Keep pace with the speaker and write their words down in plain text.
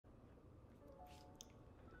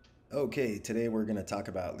Okay, today we're going to talk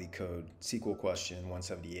about LeetCode SQL question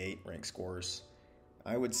 178 rank scores.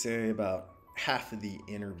 I would say about half of the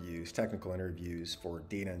interviews, technical interviews for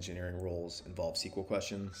data engineering roles involve SQL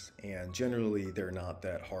questions, and generally they're not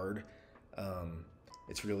that hard. Um,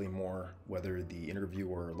 it's really more whether the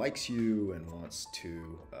interviewer likes you and wants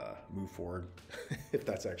to move forward, if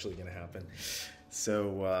that's actually going to happen.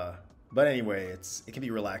 But anyway, it can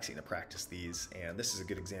be relaxing to practice these, and this is a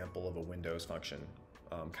good example of a Windows function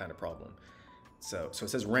kind of problem. So it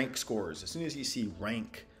says rank scores. As soon as you see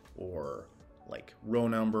rank or like row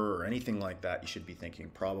number or anything like that, you should be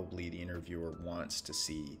thinking probably the interviewer wants to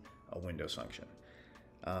see a Windows function.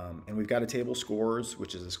 And we've got a table scores,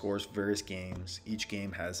 which is the scores for various games. Each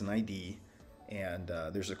game has an ID, and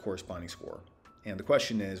there's a corresponding score. And the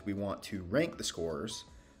question is, we want to rank the scores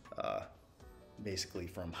basically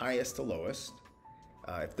from highest to lowest.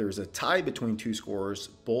 If there's a tie between two scores,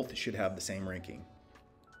 both should have the same ranking.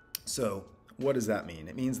 So what does that mean?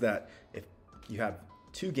 It means that if you have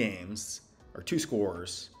two games or two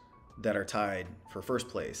scores that are tied for first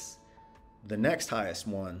place, the next highest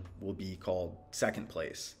one will be called second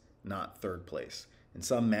place, not third place. In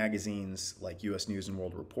some magazines like US News and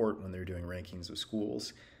World Report, when they're doing rankings of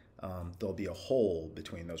schools, there'll be a hole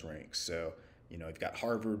between those ranks. So, you've got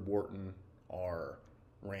Harvard, Wharton are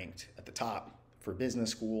ranked at the top for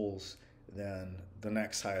business schools, then the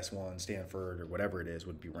next highest one, Stanford or whatever it is,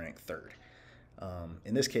 would be ranked third.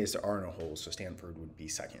 In this case, there are no holes, so Stanford would be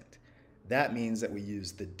second. That means that we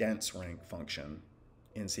use the dense rank function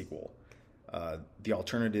in SQL. The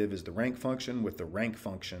alternative is the rank function. With the rank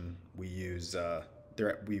function, we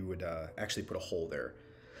would actually put a hole there.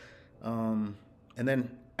 And then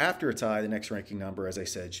after a tie, the next ranking number, as I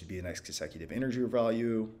said, should be the next consecutive integer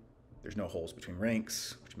value. There's no holes between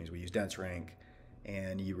ranks, which means we use dense rank.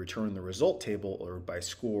 And you return the result table or by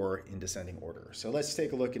score in descending order. So let's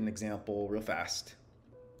take a look at an example real fast.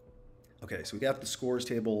 Okay, so we got the scores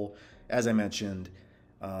table. As I mentioned,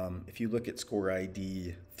 if you look at score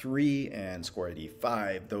ID 3 and score ID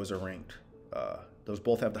 5, those are ranked. Those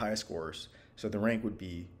both have the highest scores. So the rank would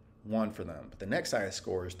be 1 for them. But the next highest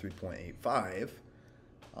score is 3.85.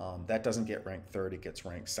 That doesn't get ranked third, it gets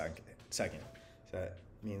ranked second. So that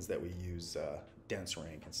means that we use dense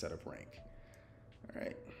rank instead of rank. All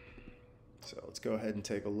right, so let's go ahead and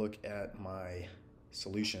take a look at my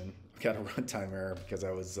solution. I've got a runtime error because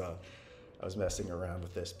I was messing around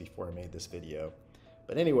with this before I made this video.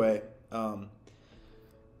 But anyway, a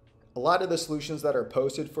lot of the solutions that are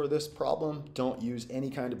posted for this problem don't use any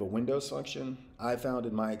kind of a Windows function. I found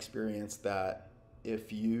in my experience that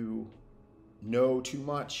if you know too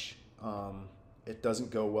much, it doesn't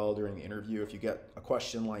go well during the interview. If you get a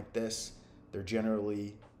question like this, they're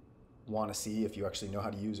generally want to see if you actually know how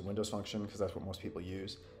to use a Windows function, because that's what most people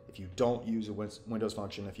use. If you don't use a Windows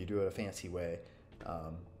function, if you do it a fancy way,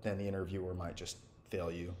 then the interviewer might just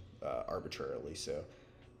fail you arbitrarily. So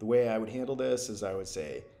the way I would handle this is I would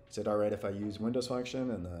say, is it all right if I use Windows function?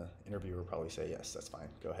 And the interviewer would probably say, yes, that's fine,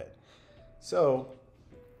 go ahead. So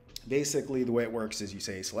basically the way it works is you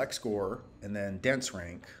say select score and then dense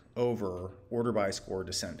rank over order by score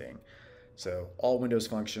descending. So all Windows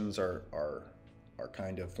functions are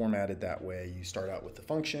kind of formatted that way. You start out with the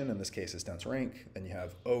function, in this case it's dense rank, then you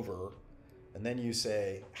have over, and then you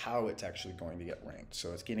say how it's actually going to get ranked.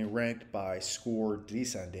 So it's getting ranked by score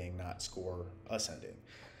descending, not score ascending.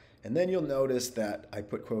 And then you'll notice that I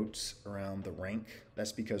put quotes around the rank.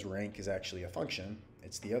 That's because rank is actually a function.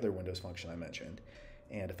 It's the other Windows function I mentioned.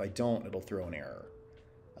 And if I don't, it'll throw an error.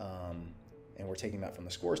 And we're taking that from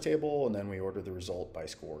the scores table, and then we order the result by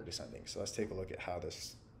score descending. So let's take a look at how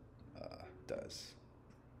this does.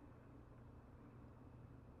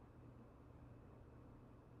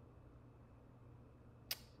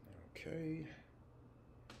 Okay,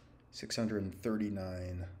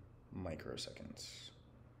 639 microseconds.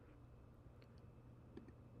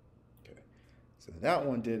 Okay, so that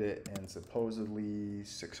one did it, and supposedly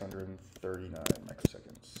 639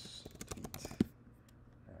 microseconds.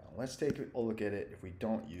 Now let's take a look at it if we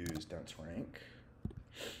don't use dense rank.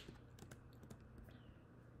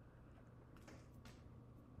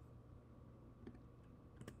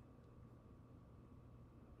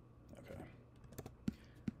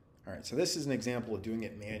 All right, so this is an example of doing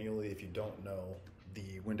it manually if you don't know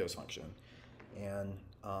the Windows function. And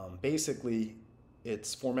basically,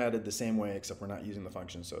 it's formatted the same way, except we're not using the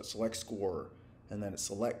function. So it's select score, and then it's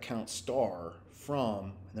select count star from,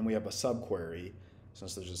 and then we have a subquery.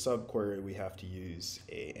 Since there's a subquery, we have to use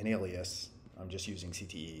an alias. I'm just using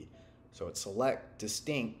CTE. So it's select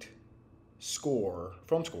distinct score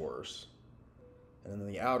from scores, and then in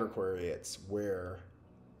the outer query, it's where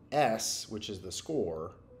S, which is the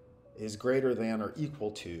score, is greater than or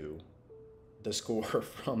equal to the score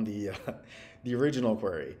from the original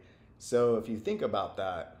query. So if you think about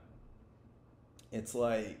that, it's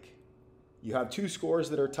like you have two scores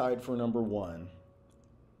that are tied for number one.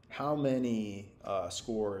 How many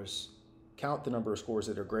scores, count the number of scores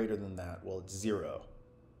that are greater than that? Well, it's 0.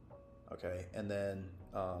 Okay, and then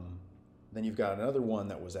you've got another one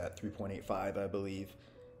that was at 3.85, I believe,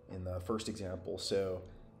 in the first example. So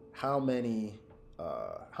how many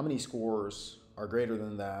scores are greater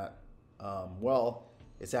than that? Well,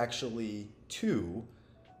 it's actually 2,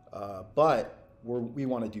 but we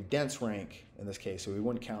want to do dense rank in this case, so we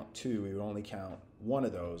wouldn't count 2, we would only count one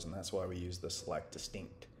of those, and that's why we use the select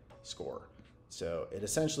distinct score. So it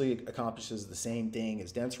essentially accomplishes the same thing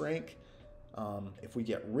as dense rank. If we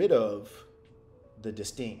get rid of the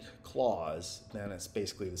distinct clause, then it's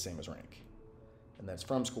basically the same as rank. And that's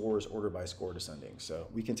from scores, order by score descending. So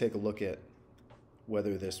we can take a look at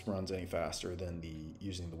whether this runs any faster than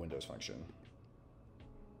using the Windows function.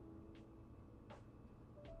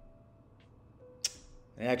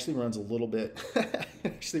 It actually runs a little bit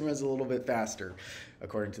faster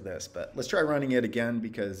according to this, but let's try running it again,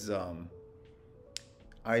 because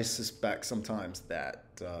I suspect sometimes that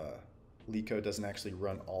LeetCode doesn't actually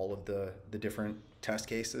run all of the different test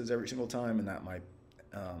cases every single time, and that might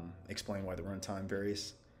explain why the runtime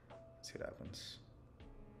varies. Let's see what happens.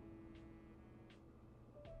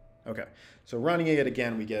 Okay, so running it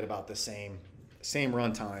again, we get about the same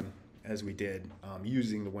runtime as we did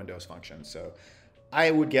using the Windows function. So I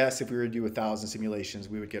would guess if we were to do 1,000 simulations,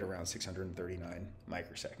 we would get around 639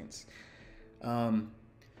 microseconds.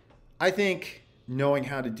 I think knowing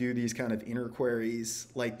how to do these kind of inner queries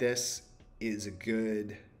like this is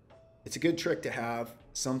it's a good trick to have.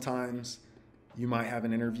 Sometimes you might have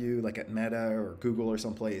an interview like at Meta or Google or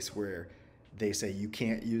someplace where they say you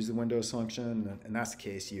can't use the Windows function, and that's the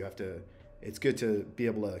case. It's good to be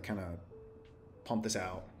able to kind of pump this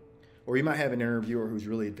out. Or you might have an interviewer who's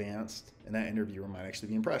really advanced, and that interviewer might actually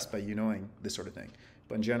be impressed by you knowing this sort of thing.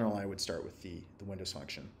 But in general, I would start with the Windows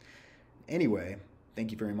function. Anyway,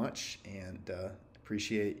 thank you very much, and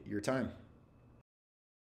appreciate your time.